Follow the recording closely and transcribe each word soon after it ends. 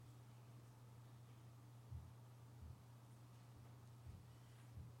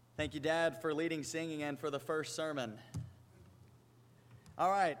Thank you, Dad, for leading singing and for the first sermon. All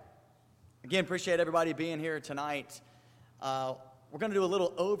right. Again, appreciate everybody being here tonight. We're going to do a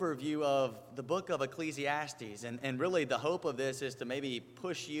little overview of the book of Ecclesiastes. And really the hope of this is to maybe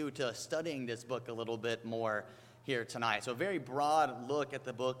push you to studying this book a little bit more here tonight. So a very broad look at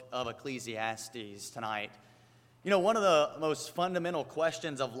the book of Ecclesiastes tonight. You know, one of the most fundamental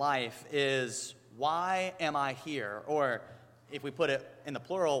questions of life is, why am I here? Or if we put it in the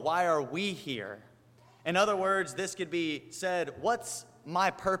plural, why are we here? In other words, this could be said, what's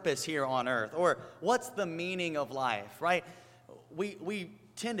my purpose here on earth? Or what's the meaning of life, right? We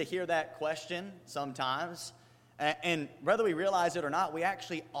tend to hear that question sometimes, and whether we realize it or not, we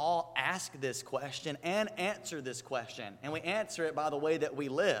actually all ask this question and answer this question, and we answer it by the way that we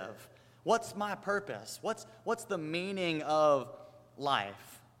live. What's my purpose? What's the meaning of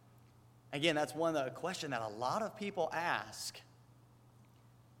life? Again, that's a question that a lot of people ask.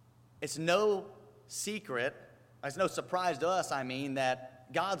 It's no secret, it's no surprise to us,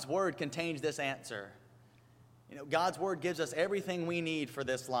 that God's Word contains this answer. You know, God's Word gives us everything we need for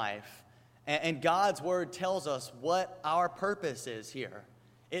this life. And God's Word tells us what our purpose is here.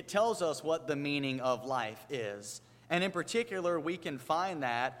 It tells us what the meaning of life is. And in particular, we can find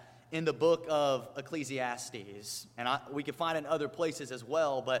that in the book of Ecclesiastes. And we can find it in other places as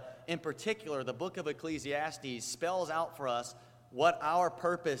well, but in particular, the book of Ecclesiastes spells out for us what our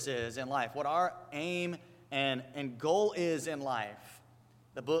purpose is in life, what our aim and goal is in life.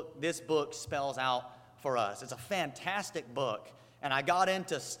 This book spells out for us. It's a fantastic book. And I got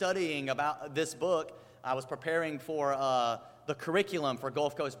into studying about this book. I was preparing for the curriculum for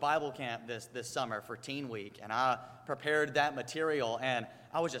Gulf Coast Bible Camp this summer for Teen Week. And I prepared that material, and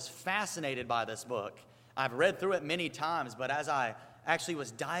I was just fascinated by this book. I've read through it many times, but as I actually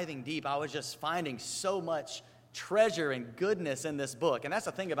was diving deep, I was just finding so much treasure and goodness in this book. And that's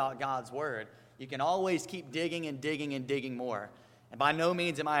the thing about God's Word. You can always keep digging and digging and digging more. And by no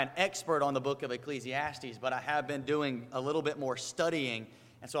means am I an expert on the book of Ecclesiastes, but I have been doing a little bit more studying.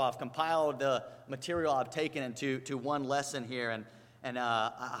 And so I've compiled the material I've taken into one lesson here. And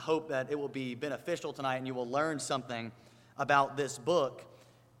I hope that it will be beneficial tonight and you will learn something about this book.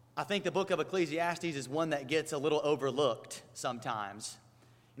 I think the book of Ecclesiastes is one that gets a little overlooked sometimes.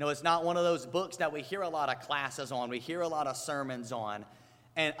 You know, it's not one of those books that we hear a lot of classes on, we hear a lot of sermons on.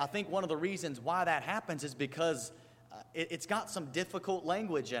 And I think one of the reasons why that happens is because it's got some difficult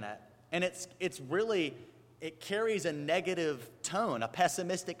language in it. And it carries a negative tone, a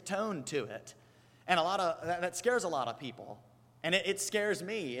pessimistic tone to it. And that scares a lot of people. And it scares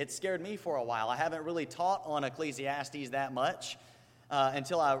me. It scared me for a while. I haven't really taught on Ecclesiastes that much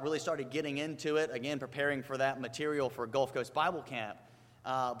until I really started getting into it, again, preparing for that material for Gulf Coast Bible Camp.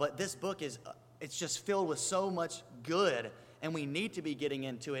 But this book it's just filled with so much good, and we need to be getting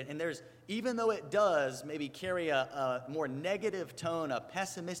into it. And even though it does maybe carry a more negative tone, a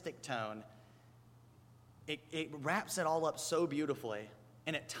pessimistic tone, it wraps it all up so beautifully,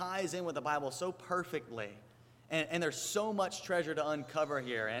 and it ties in with the Bible so perfectly. And there's so much treasure to uncover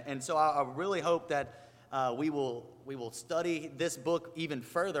here. And so I really hope that we will study this book even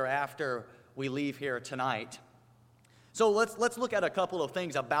further after we leave here tonight. So let's look at a couple of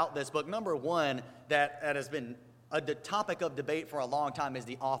things about this book. Number one, that has been a topic of debate for a long time is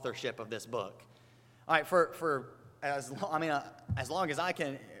the authorship of this book. All right, for as long as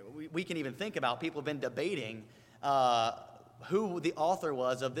we can even think about, people have been debating who the author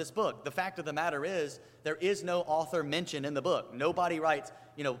was of this book. The fact of the matter is, there is no author mentioned in the book. Nobody writes,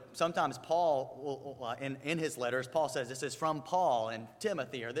 sometimes Paul, in his letters, Paul says, this is from Paul and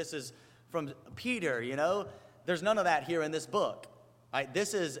Timothy, or this is from Peter, There's none of that here in this book. Right?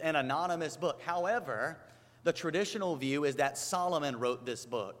 This is an anonymous book. However, the traditional view is that Solomon wrote this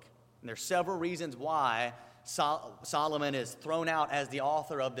book. And there's several reasons why Solomon is thrown out as the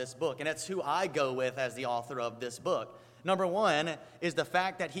author of this book. And that's who I go with as the author of this book. Number one is the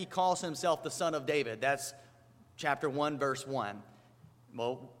fact that he calls himself the son of David. That's chapter 1, verse 1.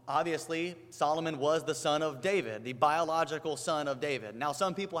 Well, obviously, Solomon was the son of David, the biological son of David. Now,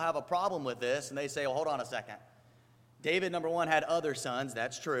 some people have a problem with this, and they say, well, hold on a second. David, number one, had other sons.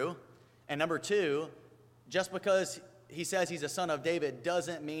 That's true. And number two, just because he says he's a son of David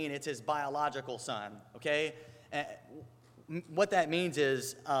doesn't mean it's his biological son, okay? What that means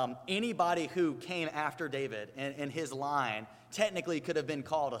is anybody who came after David in his line technically could have been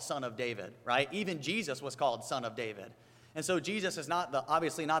called a son of David, right? Even Jesus was called son of David. And so Jesus is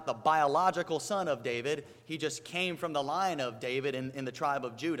obviously not the biological son of David. He just came from the line of David in the tribe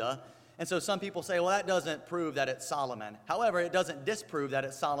of Judah. And so some people say, well, that doesn't prove that it's Solomon. However, it doesn't disprove that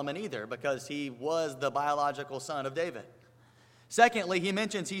it's Solomon either, because he was the biological son of David. Secondly, he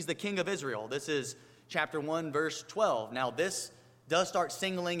mentions he's the king of Israel. This is chapter 1, verse 12. Now, this does start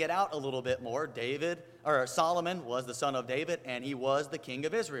singling it out a little bit more. Solomon was the son of David, and he was the king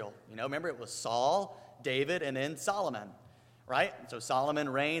of Israel. Remember, it was Saul, David, and then Solomon, right? So Solomon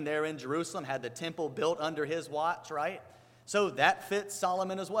reigned there in Jerusalem, had the temple built under his watch, right? So that fits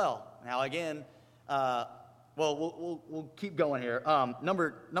Solomon as well. Now, again, we'll keep going here.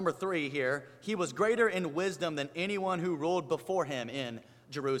 Number 3 here, he was greater in wisdom than anyone who ruled before him in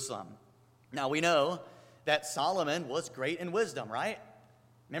Jerusalem. Now, we know that Solomon was great in wisdom, right?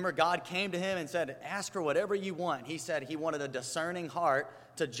 Remember, God came to him and said, ask for whatever you want. He said he wanted a discerning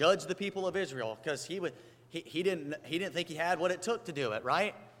heart to judge the people of Israel because he didn't think he had what it took to do it,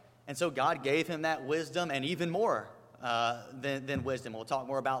 right? And so God gave him that wisdom and even more than wisdom. We'll talk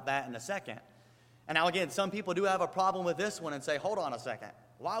more about that in a second. And now again, some people do have a problem with this one and say, hold on a second.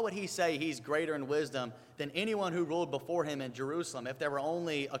 Why would he say he's greater in wisdom than anyone who ruled before him in Jerusalem if there were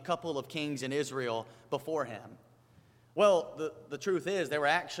only a couple of kings in Israel before him? Well, the truth is there were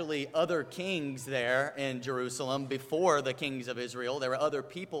actually other kings there in Jerusalem before the kings of Israel. There were other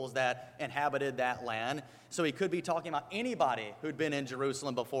peoples that inhabited that land. So he could be talking about anybody who'd been in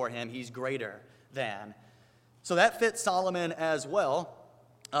Jerusalem before him. He's greater than. So that fits Solomon as well.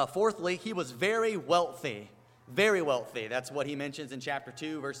 Fourthly, he was very wealthy. Very wealthy. That's what he mentions in chapter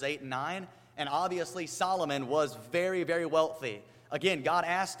 2, verses 8 and 9. And obviously, Solomon was very, very wealthy. Again, God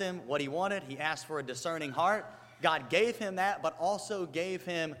asked him what he wanted. He asked for a discerning heart. God gave him that, but also gave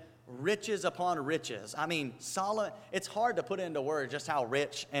him riches upon riches. I mean, Solomon, it's hard to put into words just how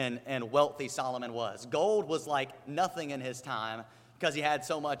rich and wealthy Solomon was. Gold was like nothing in his time because he had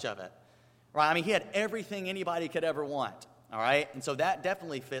so much of it. Right? I mean, he had everything anybody could ever want. All right? And so that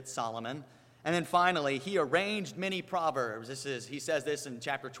definitely fits Solomon. And then finally, he arranged many proverbs. He says this in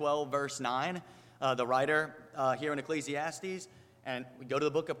chapter 12, verse 9, the writer here in Ecclesiastes. And we go to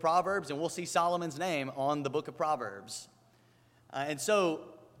the book of Proverbs, and we'll see Solomon's name on the book of Proverbs. And so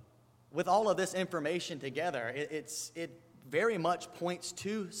with all of this information together, it very much points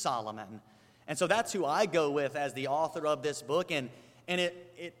to Solomon. And so that's who I go with as the author of this book. And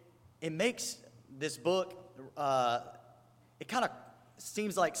it makes this book, it kind of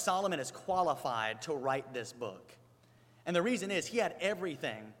seems like Solomon is qualified to write this book. And the reason is he had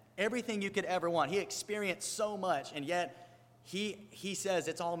everything you could ever want. He experienced so much, and yet he says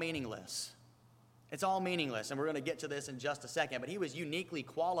it's all meaningless. It's all meaningless, and we're going to get to this in just a second. But he was uniquely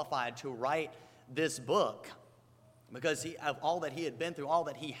qualified to write this book because of all that he had been through, all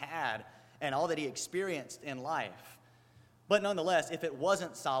that he had, and all that he experienced in life. But nonetheless, if it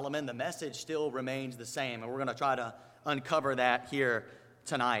wasn't Solomon, the message still remains the same, and we're going to try to uncover that here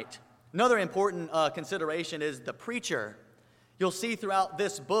tonight. Another important consideration is the preacher. You'll see throughout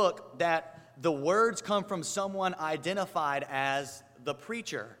this book that the words come from someone identified as the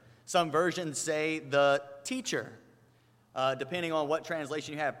preacher. Some versions say the teacher, depending on what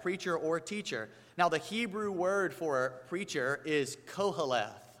translation you have, preacher or teacher. Now, the Hebrew word for preacher is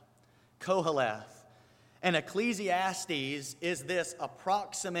koheleth. Koheleth. And Ecclesiastes is this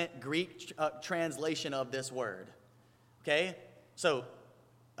approximate Greek translation of this word. Okay? So,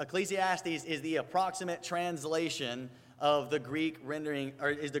 Ecclesiastes is the approximate translation of the Greek rendering, or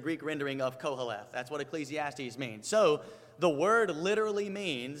is the Greek rendering of Koheleth. That's what Ecclesiastes means. So, the word literally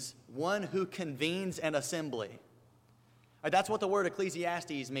means one who convenes an assembly. Right, that's what the word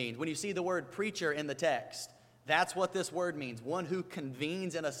Ecclesiastes means. When you see the word preacher in the text, that's what this word means, one who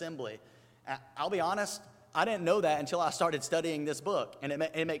convenes an assembly. I'll be honest, I didn't know that until I started studying this book. And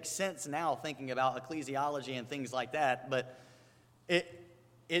it makes sense now thinking about ecclesiology and things like that. But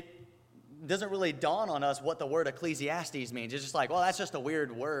it doesn't really dawn on us what the word Ecclesiastes means. It's just like, well, that's just a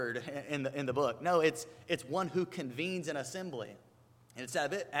weird word in the book. No, it's one who convenes an assembly. And it's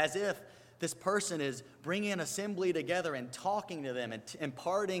as if this person is bringing an assembly together and talking to them and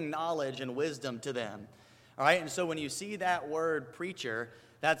imparting knowledge and wisdom to them. All right, and so when you see that word preacher,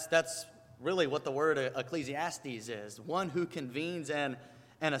 that's really what the word Ecclesiastes is, one who convenes an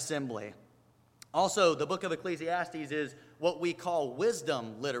assembly. Also, the book of Ecclesiastes is what we call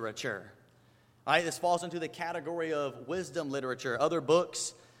wisdom literature. All right, this falls into the category of wisdom literature. Other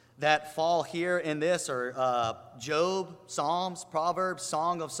books that fall here in this are Job, Psalms, Proverbs,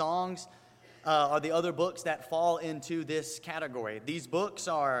 Song of Songs are the other books that fall into this category. These books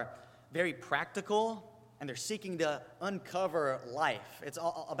are very practical, and they're seeking to uncover life. It's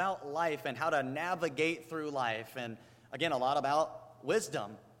all about life and how to navigate through life. And again, a lot about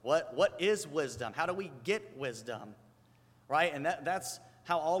wisdom. What is wisdom? How do we get wisdom? Right? And that's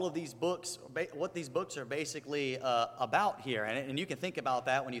how all of these books, what these books are basically about here. And you can think about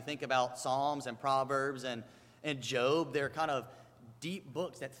that when you think about Psalms and Proverbs and Job. They're kind of deep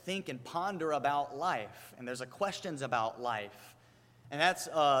books that think and ponder about life, and there's questions about life. And that's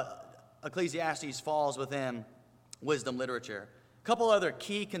Ecclesiastes falls within wisdom literature. A couple other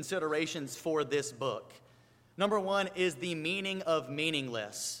key considerations for this book. Number one is the meaning of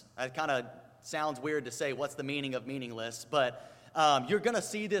meaningless. It kind of sounds weird to say what's the meaning of meaningless, but you're going to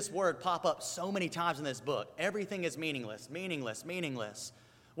see this word pop up so many times in this book. Everything is meaningless, meaningless, meaningless.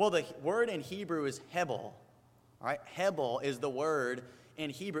 Well, the word in Hebrew is hebel. All right, hebel is the word in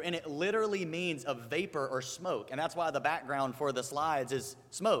Hebrew, and it literally means a vapor or smoke. And that's why the background for the slides is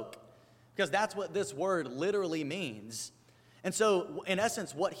smoke, because that's what this word literally means. And so, in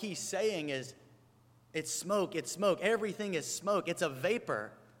essence, what he's saying is, it's smoke, everything is smoke, it's a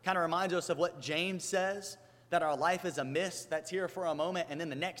vapor. Kind of reminds us of what James says, that our life is a mist that's here for a moment, and then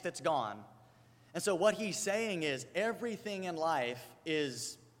the next it's gone. And so what he's saying is, everything in life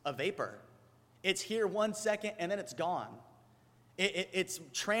is a vapor. It's here 1 second, and then it's gone. It's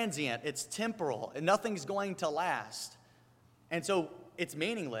transient, it's temporal, and nothing's going to last. And so it's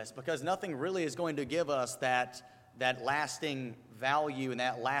meaningless, because nothing really is going to give us that lasting value and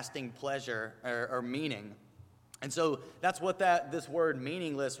that lasting pleasure or meaning. And so that's what this word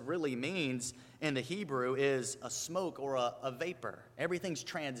meaningless really means in the Hebrew, is a smoke or a vapor. Everything's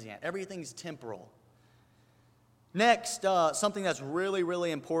transient, everything's temporal. Next, something that's really, really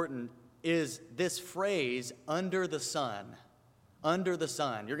important is this phrase, under the sun. Under the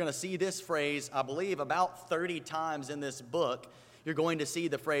sun. You're going to see this phrase, I believe, about 30 times in this book. You're going to see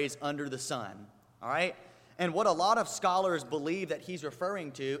the phrase, under the sun. All right? And what a lot of scholars believe that he's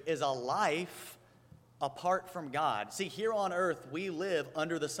referring to is a life apart from God. See, here on earth, we live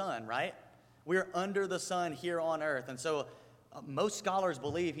under the sun, right? We're under the sun here on earth. And so most scholars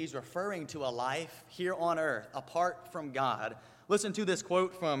believe he's referring to a life here on earth apart from God. Listen to this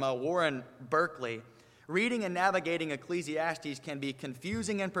quote from Warren Berkeley. Reading and navigating Ecclesiastes can be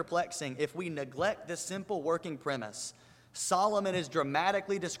confusing and perplexing if we neglect this simple working premise. Solomon is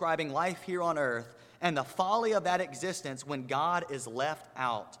dramatically describing life here on earth and the folly of that existence when God is left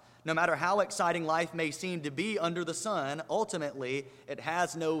out. No matter how exciting life may seem to be under the sun, ultimately, it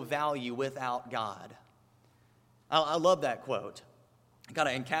has no value without God. I love that quote. It kind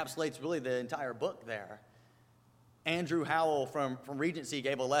of encapsulates really the entire book there. Andrew Howell from Regency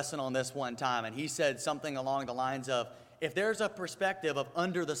gave a lesson on this one time, and he said something along the lines of, if there's a perspective of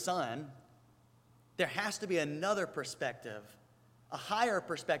under the sun, there has to be another perspective, a higher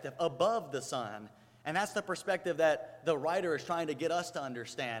perspective above the sun. And that's the perspective that the writer is trying to get us to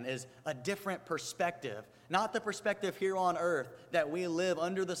understand, is a different perspective. Not the perspective here on earth that we live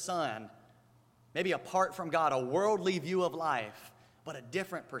under the sun, maybe apart from God, a worldly view of life, but a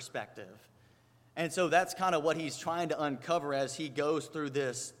different perspective. And so that's kind of what he's trying to uncover as he goes through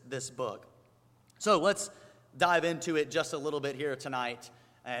this book. So let's dive into it just a little bit here tonight,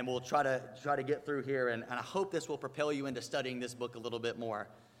 and we'll try to get through here, and I hope this will propel you into studying this book a little bit more.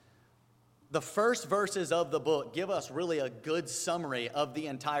 The first verses of the book give us really a good summary of the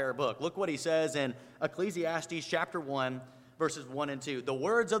entire book. Look what he says in Ecclesiastes chapter 1, verses 1 and 2. The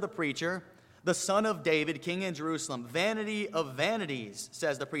words of the preacher, the son of David, king in Jerusalem, vanity of vanities,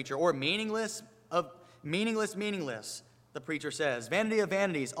 says the preacher, or meaningless, the preacher says. Vanity of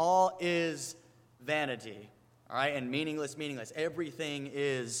vanities, all is vanity. All right, and meaningless. Everything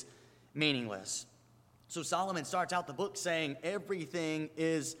is meaningless. So Solomon starts out the book saying everything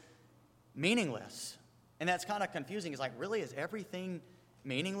is meaningless. And that's kind of confusing. It's like, really, is everything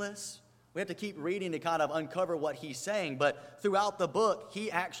meaningless? We have to keep reading to kind of uncover what he's saying. But throughout the book, he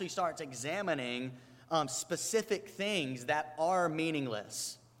actually starts examining specific things that are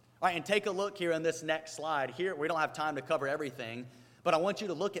meaningless. All right, and take a look here in this next slide. Here, we don't have time to cover everything, but I want you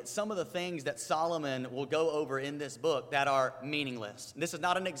to look at some of the things that Solomon will go over in this book that are meaningless. This is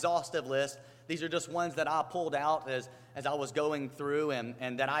not an exhaustive list. These are just ones that I pulled out as I was going through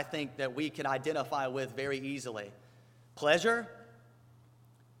and that I think that we can identify with very easily. Pleasure,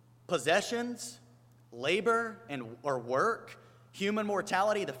 possessions, labor or work, human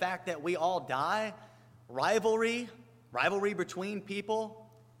mortality, the fact that we all die, rivalry between people,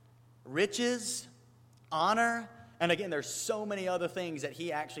 riches, honor, and again, there's so many other things that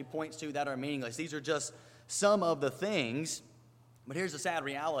he actually points to that are meaningless. These are just some of the things, but here's the sad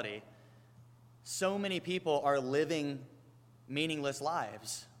reality. So many people are living meaningless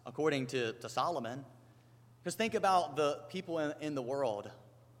lives, according to Solomon. Because think about the people in the world.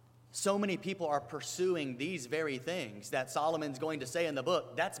 So many people are pursuing these very things that Solomon's going to say in the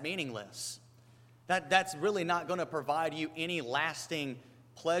book, that's meaningless. That's really not going to provide you any lasting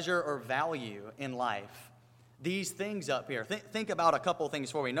pleasure or value in life. These things up here. Think about a couple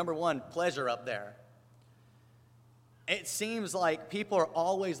things for me. Number one, pleasure up there. it seems like people are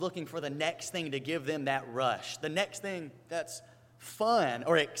always looking for the next thing to give them that rush, the next thing that's fun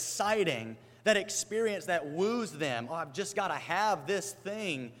or exciting, that experience that woos them. Oh, I've just got to have this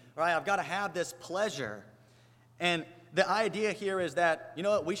thing, right? I've got to have this pleasure. And the idea here is that, you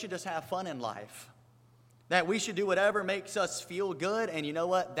know what, we should just have fun in life. That we should do whatever makes us feel good, and you know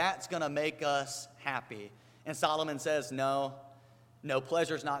what, that's going to make us happy. And Solomon says, no,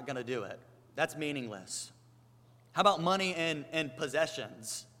 pleasure's not going to do it. That's meaningless. How about money and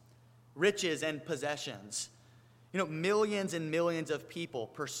possessions? Riches and possessions. You know, millions and millions of people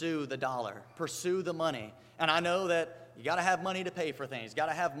pursue the dollar, pursue the money. And I know that you got to have money to pay for things, got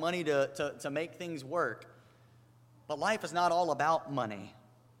to have money to make things work. But life is not all about money.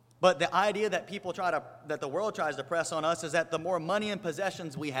 But the idea that that the world tries to press on us is that the more money and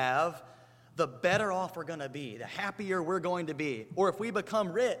possessions we have, the better off we're going to be, the happier we're going to be. Or if we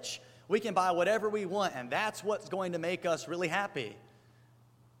become rich, we can buy whatever we want, and that's what's going to make us really happy.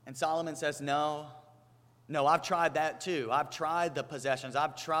 And Solomon says, no, I've tried that too. I've tried the possessions.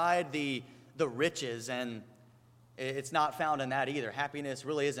 I've tried the riches, and it's not found in that either. Happiness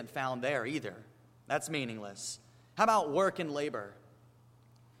really isn't found there either. That's meaningless. How about work and labor?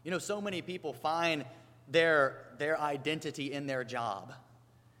 You know, so many people find their identity in their job.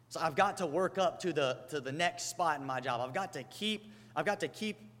 So I've got to work up to the next spot in my job. I've got to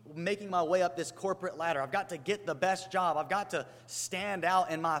keep making my way up this corporate ladder. I've got to get the best job. I've got to stand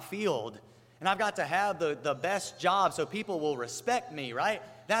out in my field. And I've got to have the best job so people will respect me, right?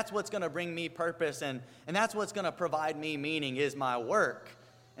 That's what's going to bring me purpose, and that's what's going to provide me meaning is my work.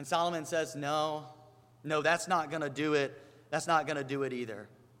 And Solomon says, no, that's not going to do it. That's not going to do it either.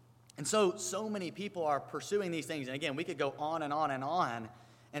 And so many people are pursuing these things. And again, we could go on and on and on.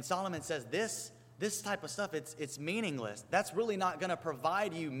 And Solomon says this type of stuff, it's meaningless. That's really not going to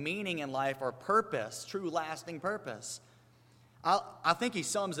provide you meaning in life or purpose, true lasting purpose. I think he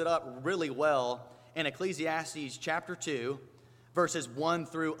sums it up really well in Ecclesiastes chapter 2, verses 1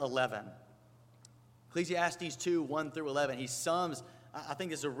 through 11. Ecclesiastes 2, 1 through 11. He sums, I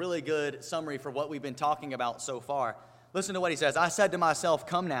think it's a really good summary for what we've been talking about so far. Listen to what he says. I said to myself,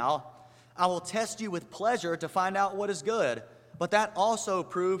 come now, I will test you with pleasure to find out what is good. But that also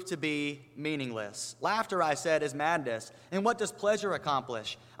proved to be meaningless. Laughter, I said, is madness. And what does pleasure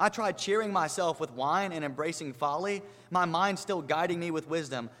accomplish? I tried cheering myself with wine and embracing folly, my mind still guiding me with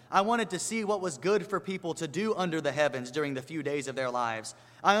wisdom. I wanted to see what was good for people to do under the heavens during the few days of their lives.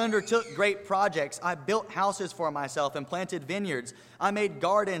 I undertook great projects. I built houses for myself and planted vineyards. I made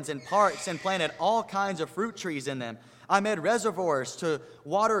gardens and parks and planted all kinds of fruit trees in them. I made reservoirs to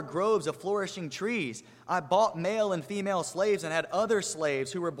water groves of flourishing trees. I bought male and female slaves and had other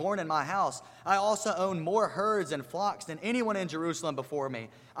slaves who were born in my house. I also owned more herds and flocks than anyone in Jerusalem before me.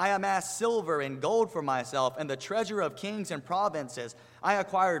 I amassed silver and gold for myself and the treasure of kings and provinces. I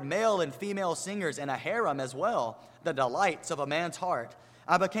acquired male and female singers and a harem as well, the delights of a man's heart.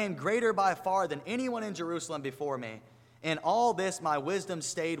 I became greater by far than anyone in Jerusalem before me. In all this my wisdom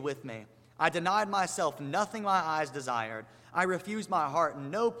stayed with me. I denied myself nothing my eyes desired. I refused my heart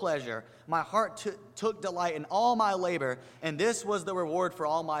no pleasure. My heart took delight in all my labor, and this was the reward for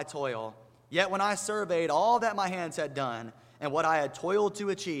all my toil. Yet when I surveyed all that my hands had done and what I had toiled to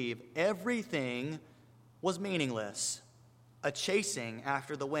achieve, everything was meaningless, a chasing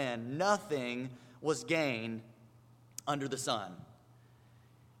after the wind. Nothing was gained under the sun.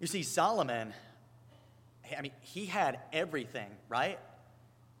 You see, Solomon, he had everything, right?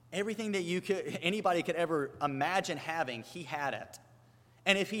 Everything that anybody could ever imagine having, he had it.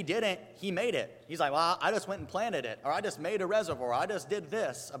 And if he didn't, he made it. He's like, well, I just went and planted it, or I just made a reservoir, I just did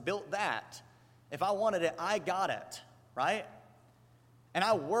this, I built that. If I wanted it, I got it, right? And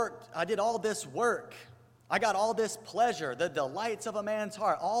I did all this work. I got all this pleasure, the delights of a man's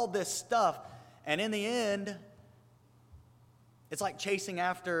heart, all this stuff. And in the end, it's like chasing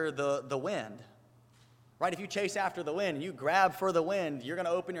after the wind. Right, if you chase after the wind and you grab for the wind, you're going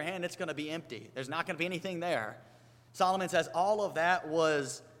to open your hand, it's going to be empty. There's not going to be anything there. Solomon says all of that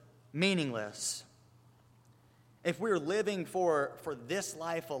was meaningless. If we're living for this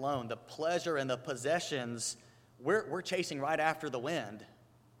life alone, the pleasure and the possessions, we're chasing right after the wind.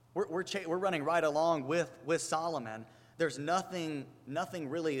 We're running right along with Solomon. There's nothing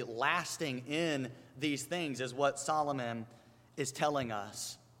really lasting in these things, is what Solomon is telling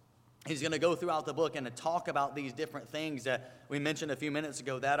us. He's going to go throughout the book and to talk about these different things that we mentioned a few minutes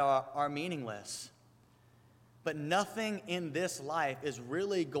ago that are meaningless. But nothing in this life is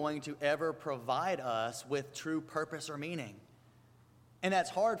really going to ever provide us with true purpose or meaning. And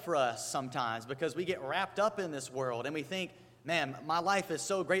that's hard for us sometimes because we get wrapped up in this world and we think man, my life is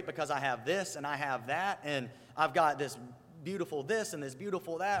so great because I have this and I have that, and I've got this beautiful this and this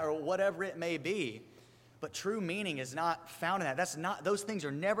beautiful that, or whatever it may be. But true meaning is not found in that. Those things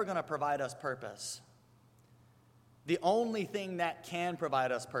are never going to provide us purpose. The only thing that can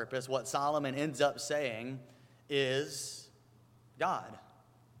provide us purpose, what Solomon ends up saying, is God.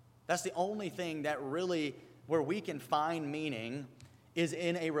 That's the only thing that really, where we can find meaning, is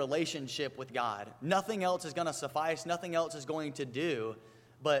in a relationship with God. Nothing else is going to suffice. Nothing else is going to do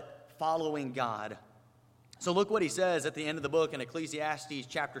but following God. So look what he says at the end of the book in Ecclesiastes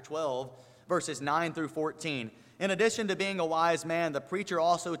chapter 12, verses 9 through 14. In addition to being a wise man, the preacher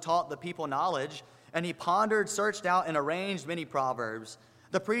also taught the people knowledge, and he pondered, searched out, and arranged many proverbs.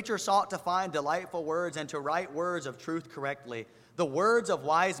 The preacher sought to find delightful words and to write words of truth correctly. The words of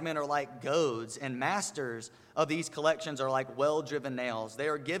wise men are like goads, and masters of these collections are like well-driven nails. They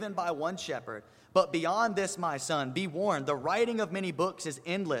are given by one shepherd. But beyond this, my son, be warned, the writing of many books is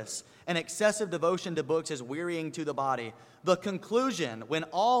endless, and excessive devotion to books is wearying to the body. The conclusion, when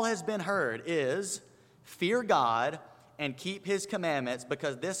all has been heard, is fear God and keep his commandments,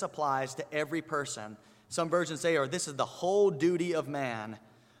 because this applies to every person. Some versions say, or this is the whole duty of man.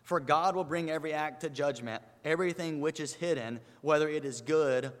 For God will bring every act to judgment, everything which is hidden, whether it is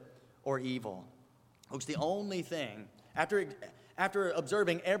good or evil. Folks, the only thing, after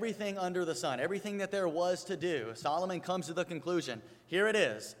observing everything under the sun, everything that there was to do, Solomon comes to the conclusion, here it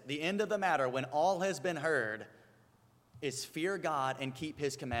is, the end of the matter, when all has been heard, is fear God and keep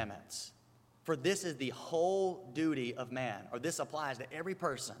his commandments. For this is the whole duty of man, or this applies to every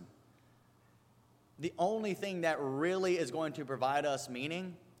person. The only thing that really is going to provide us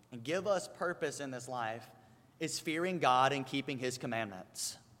meaning and give us purpose in this life is fearing God and keeping his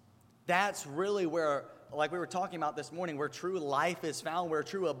commandments. That's really where, like we were talking about this morning, where true life is found, where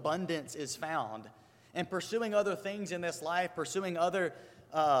true abundance is found. And pursuing other things in this life, pursuing other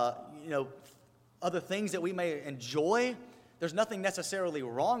things that we may enjoy, there's nothing necessarily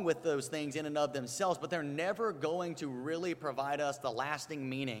wrong with those things in and of themselves, but they're never going to really provide us the lasting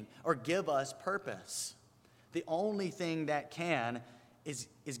meaning or give us purpose. The only thing that can is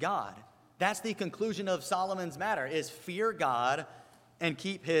God. That's the conclusion of Solomon's matter, is fear God and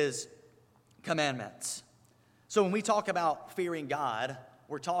keep his commandments. So when we talk about fearing God,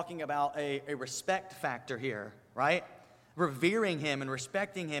 we're talking about a respect factor here, right? Revering him and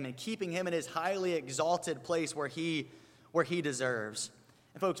respecting him and keeping him in his highly exalted place where he deserves.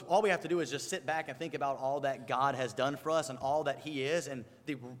 And folks, all we have to do is just sit back and think about all that God has done for us and all that he is, and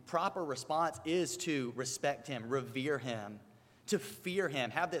the proper response is to respect him, revere him, to fear him,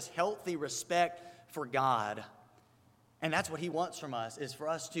 have this healthy respect for God. And that's what he wants from us, is for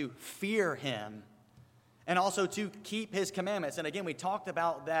us to fear him and also to keep his commandments. And again, we talked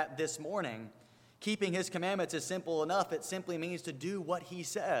about that this morning. Keeping his commandments is simple enough. It simply means to do what he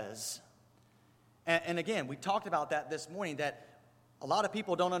says. And again, we talked about that this morning, that a lot of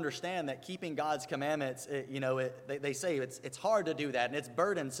people don't understand that keeping God's commandments, they say it's hard to do that and it's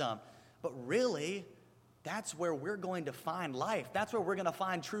burdensome. But really, that's where we're going to find life. That's where we're going to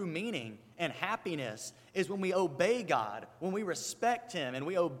find true meaning and happiness, is when we obey God, when we respect him and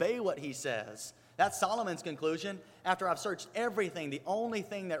we obey what he says. That's Solomon's conclusion. After I've searched everything, the only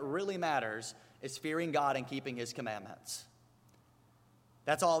thing that really matters is fearing God and keeping his commandments.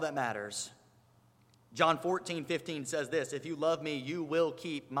 That's all that matters. John 14:15 says this, if you love me, you will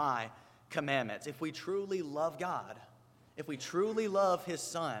keep my commandments. If we truly love God, if we truly love his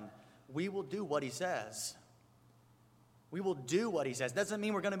son, we will do what he says. We will do what he says. Doesn't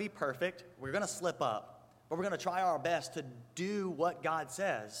mean we're going to be perfect. We're going to slip up. But we're going to try our best to do what God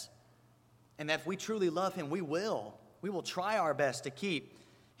says. And if we truly love him, we will. We will try our best to keep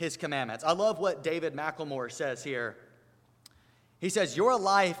his commandments. I love what David McLemore says here. He says, your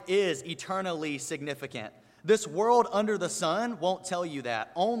life is eternally significant. This world under the sun won't tell you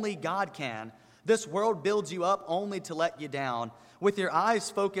that. Only God can. This world builds you up only to let you down. With your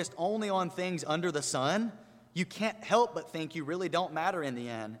eyes focused only on things under the sun, you can't help but think you really don't matter in the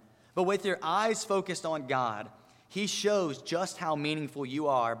end. But with your eyes focused on God, he shows just how meaningful you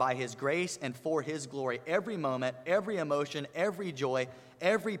are by his grace and for his glory. Every moment, every emotion, every joy,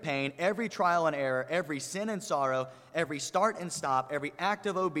 every pain, every trial and error, every sin and sorrow, every start and stop, every act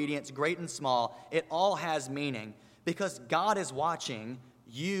of obedience, great and small, it all has meaning. Because God is watching,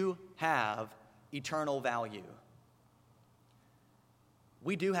 you have eternal value.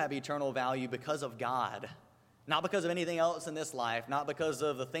 We do have eternal value because of God, not because of anything else in this life, not because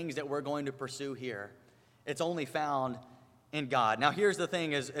of the things that we're going to pursue here. It's only found in God. Now, here's the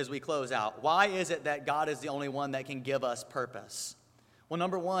thing as we close out. Why is it that God is the only one that can give us purpose? Well,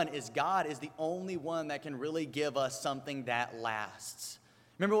 number one is God is the only one that can really give us something that lasts.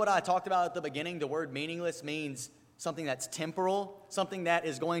 Remember what I talked about at the beginning? The word meaningless means something that's temporal, something that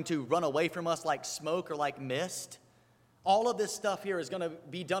is going to run away from us like smoke or like mist. All of this stuff here is going to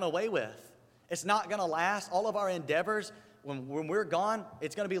be done away with. It's not going to last. All of our endeavors, when we're gone,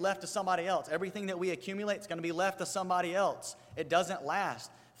 it's going to be left to somebody else. Everything that we accumulate is going to be left to somebody else. It doesn't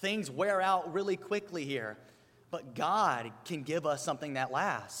last. Things wear out really quickly here. But God can give us something that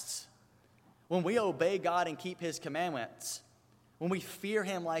lasts. When we obey God and keep His commandments, when we fear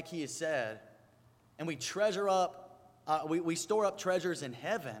Him like He has said, and we treasure up, we store up treasures in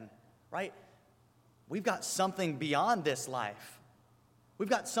heaven, right? We've got something beyond this life. We've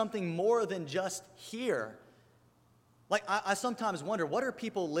got something more than just here. Like, I sometimes wonder, what are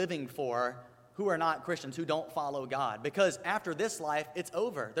people living for who are not Christians, who don't follow God? Because after this life, it's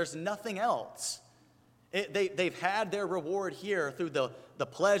over. There's nothing else. They've had their reward here through the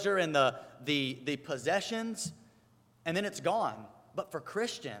pleasure and the possessions, and then it's gone. But for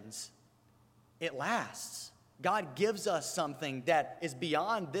Christians, it lasts. God gives us something that is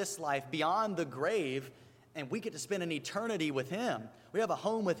beyond this life, beyond the grave, and we get to spend an eternity with Him. We have a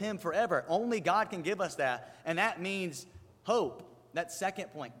home with Him forever. Only God can give us that, and that means hope. That second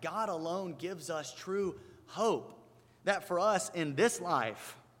point, God alone gives us true hope. That for us in this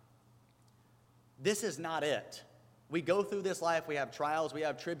life, this is not it. We go through this life, we have trials, we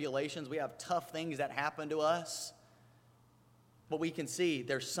have tribulations, we have tough things that happen to us. But we can see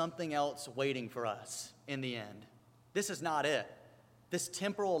there's something else waiting for us in the end. This is not it. This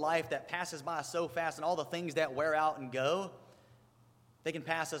temporal life that passes by so fast and all the things that wear out and go, they can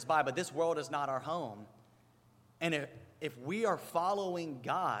pass us by, but this world is not our home. And if we are following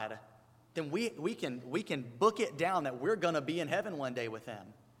God, then we can book it down that we're going to be in heaven one day with Him.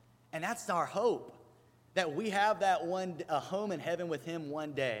 And that's our hope, that we have that a home in heaven with Him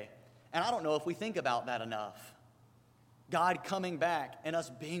one day. And I don't know if we think about that enough. God coming back and us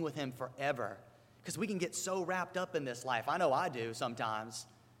being with Him forever. Because we can get so wrapped up in this life. I know I do sometimes.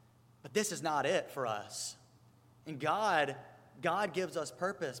 But this is not it for us. And God gives us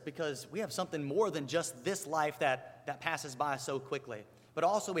purpose because we have something more than just this life that passes by so quickly. But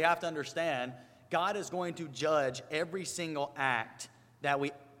also we have to understand, God is going to judge every single act that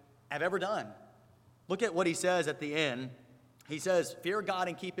we have ever done. Look at what He says at the end. He says, fear God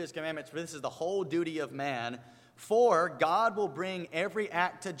and keep His commandments, for this is the whole duty of man. For God will bring every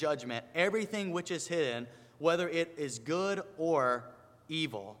act to judgment, everything which is hidden, whether it is good or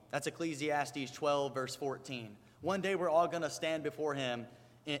evil. That's Ecclesiastes 12, verse 14. One day we're all going to stand before Him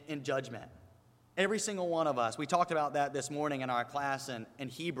in judgment. Every single one of us. We talked about that this morning in our class in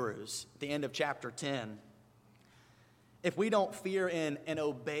Hebrews, at the end of chapter 10. If we don't fear and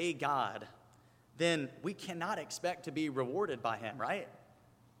obey God, then we cannot expect to be rewarded by Him, right?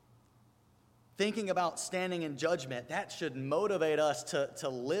 Thinking about standing in judgment, that should motivate us to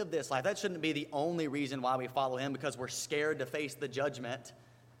live this life. That shouldn't be the only reason why we follow Him, because we're scared to face the judgment.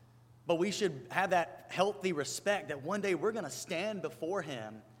 But we should have that healthy respect that one day we're going to stand before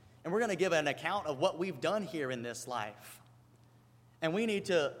Him and we're going to give an account of what we've done here in this life. And we need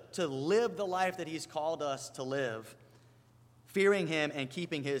to live the life that He's called us to live, fearing Him and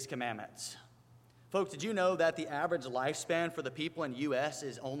keeping His commandments. Folks, did you know that the average lifespan for the people in the U.S.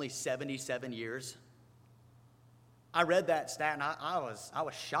 is only 77 years? I read that stat and I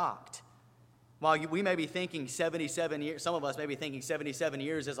was shocked. While we may be thinking 77 years, some of us may be thinking 77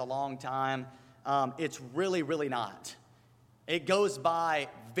 years is a long time, it's really, really not. It goes by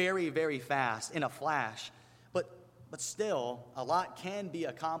very, very fast, in a flash. But still, a lot can be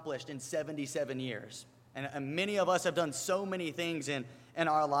accomplished in 77 years. And many of us have done so many things in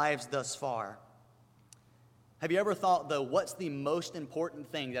our lives thus far. Have you ever thought, though, what's the most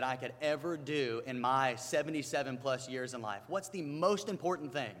important thing that I could ever do in my 77 plus years in life? What's the most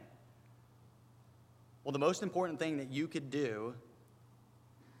important thing? Well, the most important thing that you could do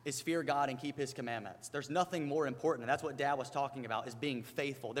is fear God and keep His commandments. There's nothing more important. And that's what Dad was talking about, is being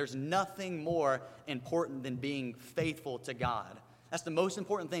faithful. There's nothing more important than being faithful to God. That's the most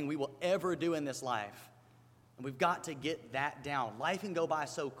important thing we will ever do in this life. And we've got to get that down. Life can go by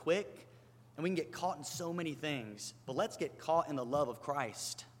so quick, and we can get caught in so many things. But let's get caught in the love of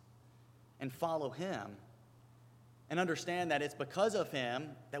Christ and follow Him. And understand that it's because of Him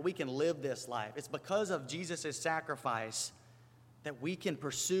that we can live this life. It's because of Jesus' sacrifice that we can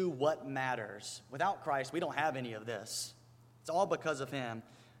pursue what matters. Without Christ, we don't have any of this. It's all because of Him.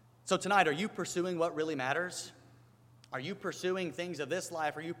 So tonight, are you pursuing what really matters? Are you pursuing things of this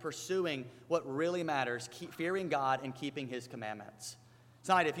life? Are you pursuing what really matters, fearing God and keeping His commandments?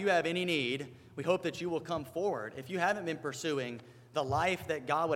 Tonight, if you have any need, we hope that you will come forward. If you haven't been pursuing the life that God would